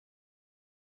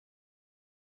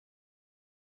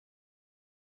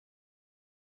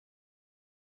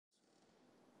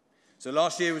So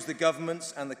last year was the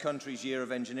government's and the country's year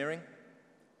of engineering.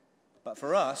 But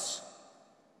for us,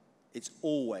 it's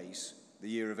always the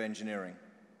year of engineering.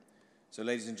 So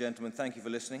ladies and gentlemen, thank you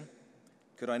for listening.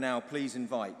 Could I now please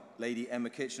invite Lady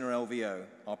Kitchener LVO,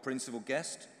 our principal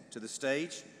guest, to the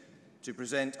stage to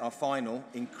present our final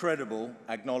incredible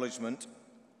acknowledgement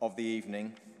of the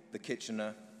evening, the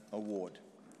Kitchener Award.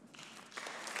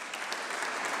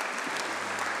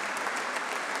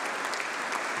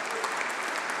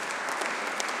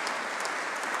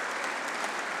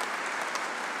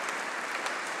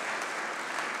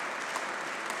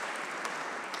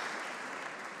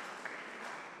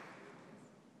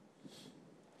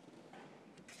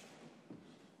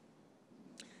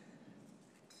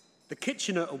 The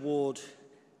Kitchener Award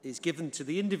is given to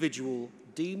the individual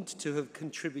deemed to have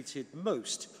contributed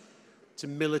most to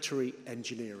military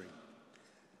engineering.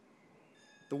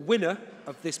 The winner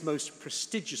of this most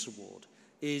prestigious award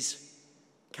is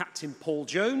Captain Paul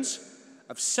Jones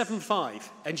of 7th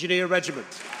Engineer Regiment.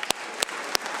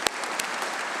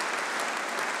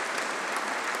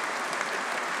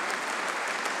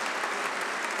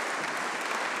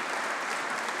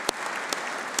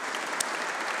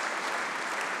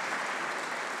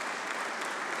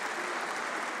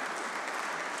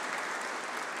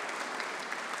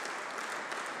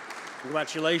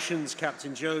 Congratulations,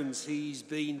 Captain Jones. He's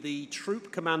been the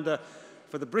troop commander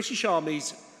for the British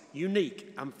Army's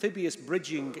unique amphibious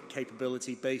bridging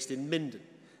capability based in Minden,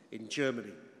 in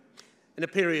Germany. In a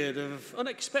period of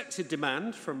unexpected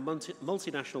demand from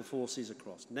multinational forces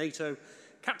across NATO,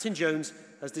 Captain Jones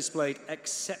has displayed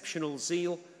exceptional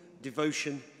zeal,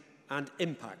 devotion, and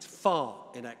impact far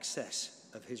in excess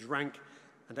of his rank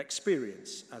and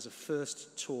experience as a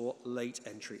first-tour late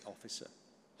entry officer.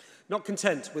 Not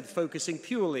content with focusing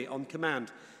purely on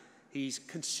command, he's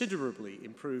considerably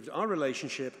improved our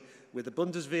relationship with the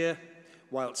Bundeswehr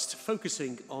whilst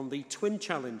focusing on the twin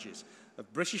challenges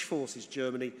of British forces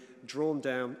Germany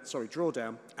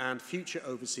drawdown and future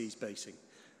overseas basing.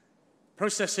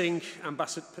 Possessing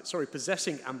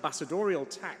ambassadorial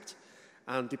tact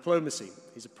and diplomacy,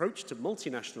 his approach to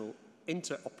multinational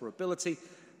interoperability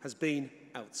has been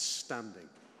outstanding,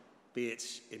 be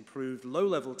it improved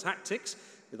low-level tactics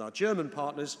with our German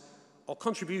partners or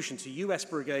contribution to US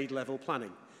brigade-level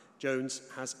planning. Jones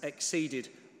has exceeded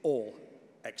all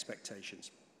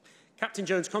expectations. Captain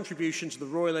Jones' contribution to the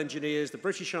Royal Engineers, the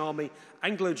British Army,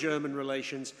 Anglo-German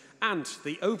relations, and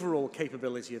the overall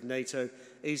capability of NATO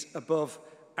is above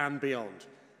and beyond.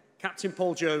 Captain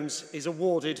Paul Jones is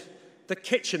awarded the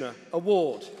Kitchener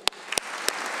Award.